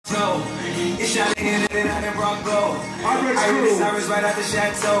snow. It's shining in it and I done brought gold. I heard the sirens right out the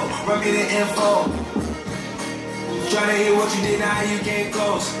chateau. Run me the info. Tryna hear what you did, now how you came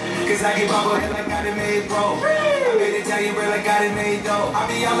close. Cause I get bubble head like I done made bro. I made Italian bread like I done made dough. I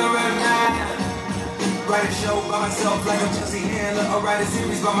be all around now. Write a show by myself like I'm Chelsea Handler. Or write a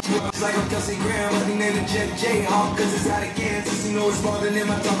series by myself like I'm Kelsey Graham. Let me name the Jet J Hawk cause it's out of Kansas. You know it's more than in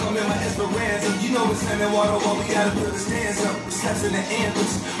my talk, I'm in my Esperanza. You know it's lemon water, what we gotta put the stands up. Slaps in the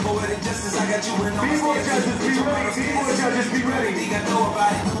anthems. Poetic justice, I got you in all my stanzas. People judges, be ready. Think I know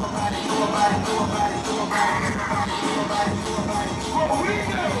about it, know about it, know about it, know about it, know about it, know about it, know about it, know about it. Oh, we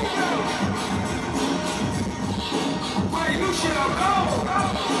know. Wait, new shit up, go!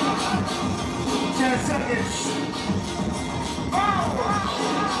 10 seconds. 5,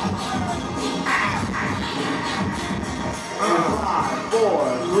 4,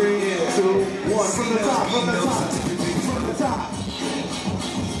 3, 2, 1. From the top, from the top, from the top.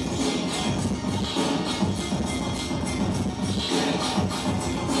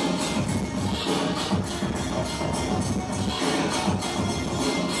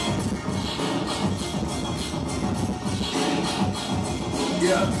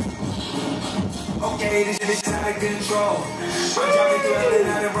 Yeah. Okay, this shit is out of control. I'm dropping through and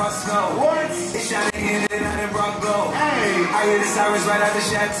I done brought snow. What? It's shining in and I done brought glow. Hey. I hear the sirens right out the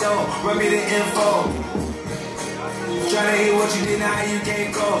chateau. Run me the info. Tryna hear what you did, now how you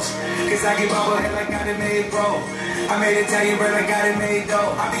came close. Cause I get bubble head like I done made bro. I made Italian bread like I done made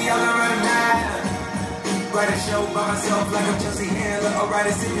dough. I be all around now. Write a show by myself like I'm Chelsea Handler. Or write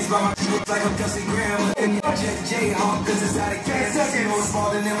a series by myself like I'm Kelsey Graham. And Jet J Hawk cause it's out of Kansas. You know it's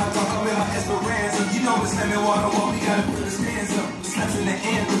more than in my talk, I'm in my Esperanza. You know it's lemon water, what we gotta put the stands up. Slaps in the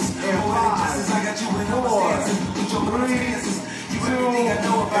anthems. Poetic justice, I got you in all my stanzas. With your little stanzas. You everything I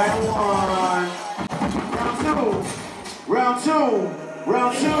know about it. Round two.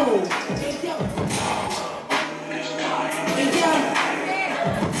 Round two.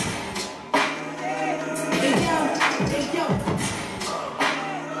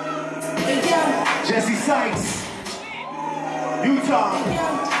 Jesse Sykes, Utah,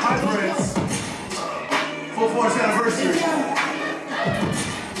 Hybrids, Full Force Anniversary.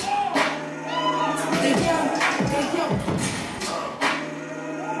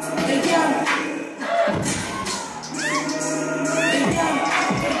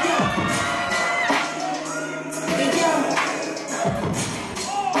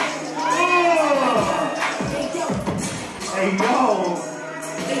 Hey yo!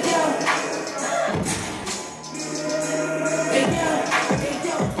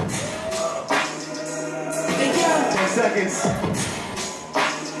 10 seconds.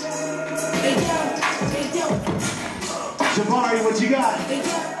 Jabari, what you got?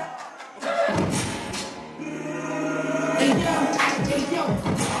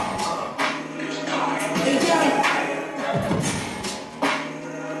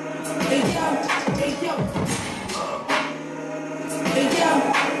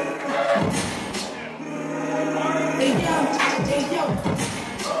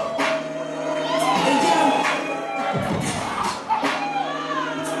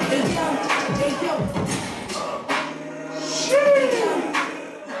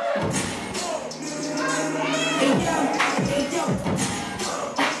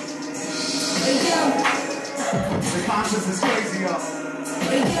 The conscience is crazy, yo.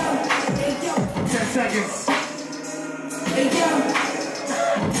 10 seconds.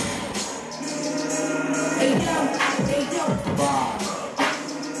 5,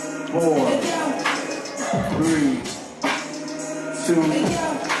 4, 3, 2,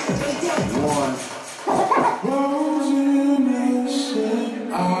 1.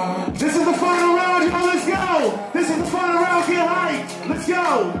 This is the final round, y'all. Let's go. This is the final round. Get hype. Let's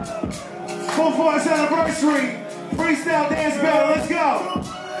go. Full Force Anniversary. Freestyle dance battle. Let's go.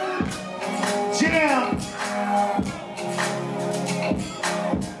 Jam.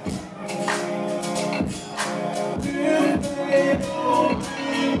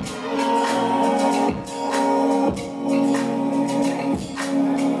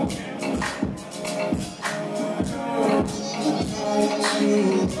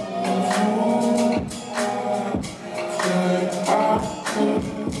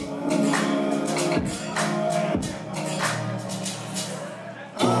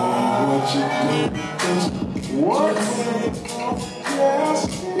 What you do is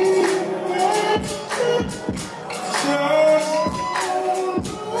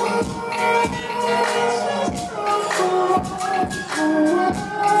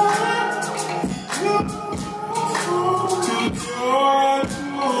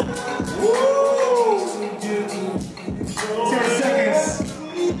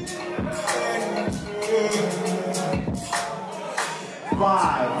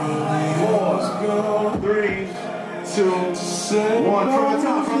 5, 4, 3, 2, 1. From the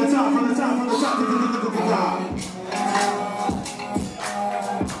top, from the top, from the top, from the top, to the top.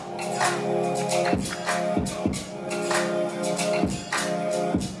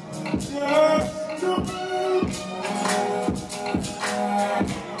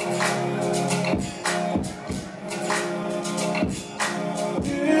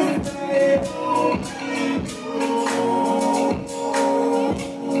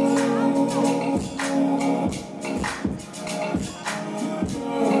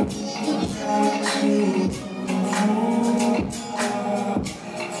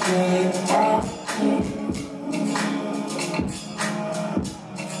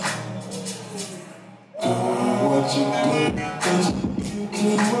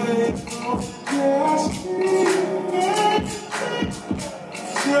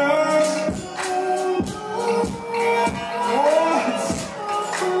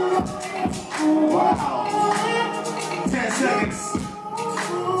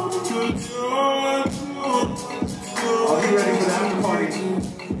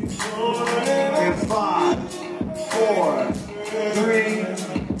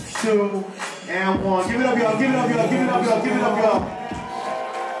 And 1. Give it up, y'all. Give it up, y'all. Give it up, y'all. Give it up, y'all.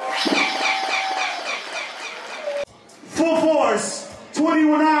 Full force.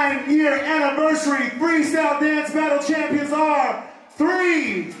 29-year anniversary freestyle dance battle champions are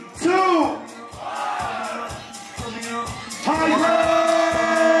 3, 2,